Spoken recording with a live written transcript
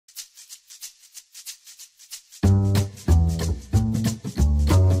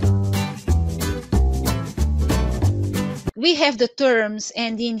we have the terms,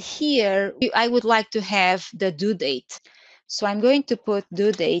 and in here, I would like to have the due date. So I'm going to put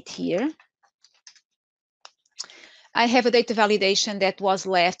due date here. I have a data validation that was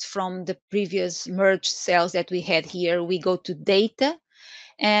left from the previous merge cells that we had here. We go to data,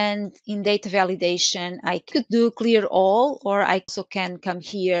 and in data validation, I could do clear all, or I also can come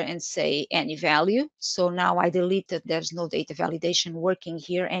here and say any value. So now I deleted, there's no data validation working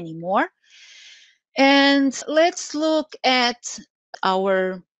here anymore. And let's look at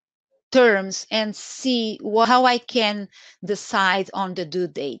our terms and see how I can decide on the due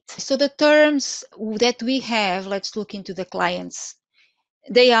date. So the terms that we have, let's look into the clients.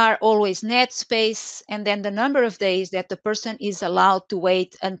 They are always net space and then the number of days that the person is allowed to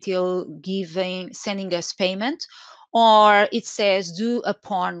wait until sending us payment, or it says due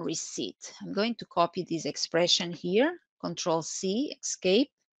upon receipt. I'm going to copy this expression here, Control C, escape.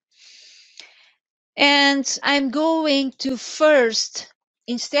 And I'm going to first,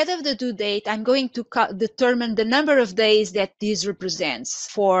 instead of the due date, I'm going to determine the number of days that this represents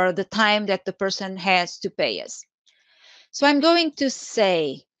for the time that the person has to pay us. So I'm going to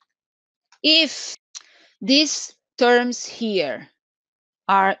say, if these terms here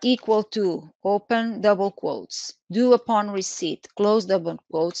are equal to, open double quotes, due upon receipt, close double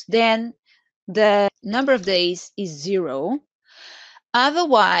quotes, then the number of days is 0.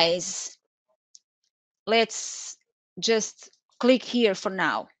 Otherwise, let's just click here for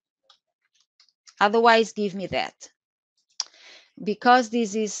now. Otherwise, give me that. Because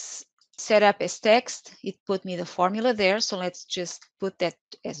this is set up as text, it put me the formula there. So let's just put that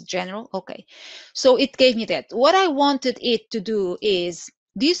as general. Okay. So it gave me that. What I wanted it to do is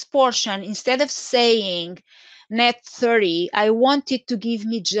this portion, instead of saying net 30, I want it to give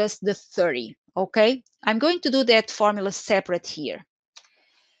me just the 30. Okay. I'm going to do that formula separate here.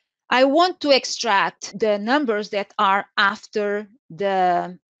 I want to extract the numbers that are after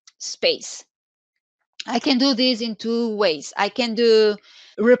the space. I can do this in 2 ways. I can do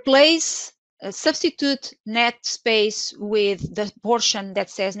substitute net space with the portion that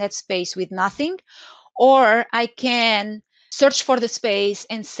says net space with nothing, or I can search for the space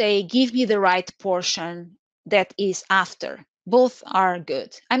and say, give me the right portion that is after. Both are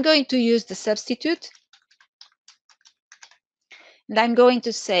good. I'm going to use the substitute. And I'm going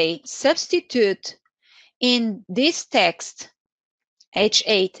to say substitute in this text,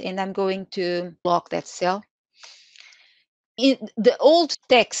 H8, and I'm going to block that cell. The old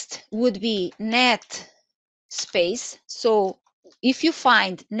text would be net space. So if you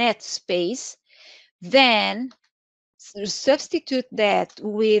find net space, then substitute that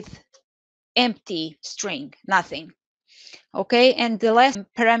with empty string, nothing. Okay, and the last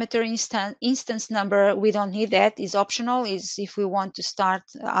parameter instance number, we don't need that, is optional, is if we want to start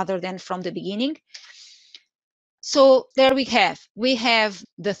other than from the beginning. So there we have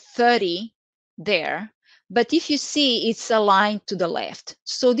the 30 there, but if you see, it's aligned to the left.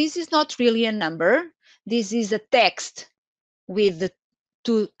 So this is not really a number. This is a text with the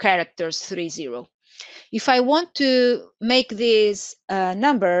 2 characters 30. If I want to make this a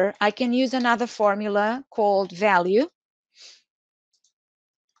number, I can use another formula called value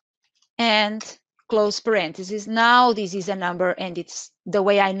and close parentheses. Now this is a number, and it's the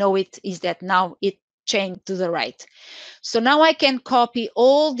way I know it is that now it changed to the right. So now I can copy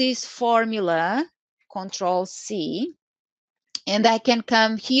all this formula, Control C, and I can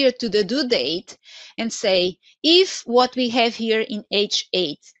come here to the due date and say, if what we have here in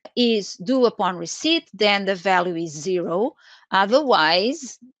H8 is due upon receipt, then the value is 0.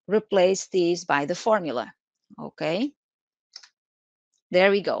 Otherwise, replace this by the formula. Okay,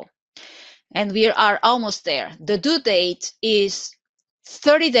 there we go. And we are almost there. The due date is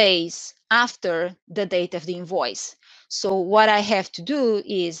 30 days after the date of the invoice. So what I have to do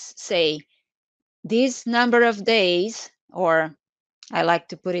is say this number of days, or I like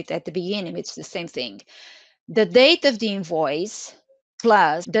to put it at the beginning, it's the same thing. The date of the invoice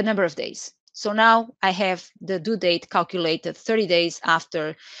plus the number of days. So now I have the due date calculated 30 days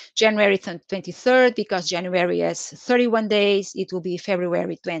after January 23rd, because January has 31 days, it will be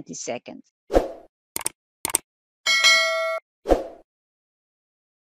February 22nd.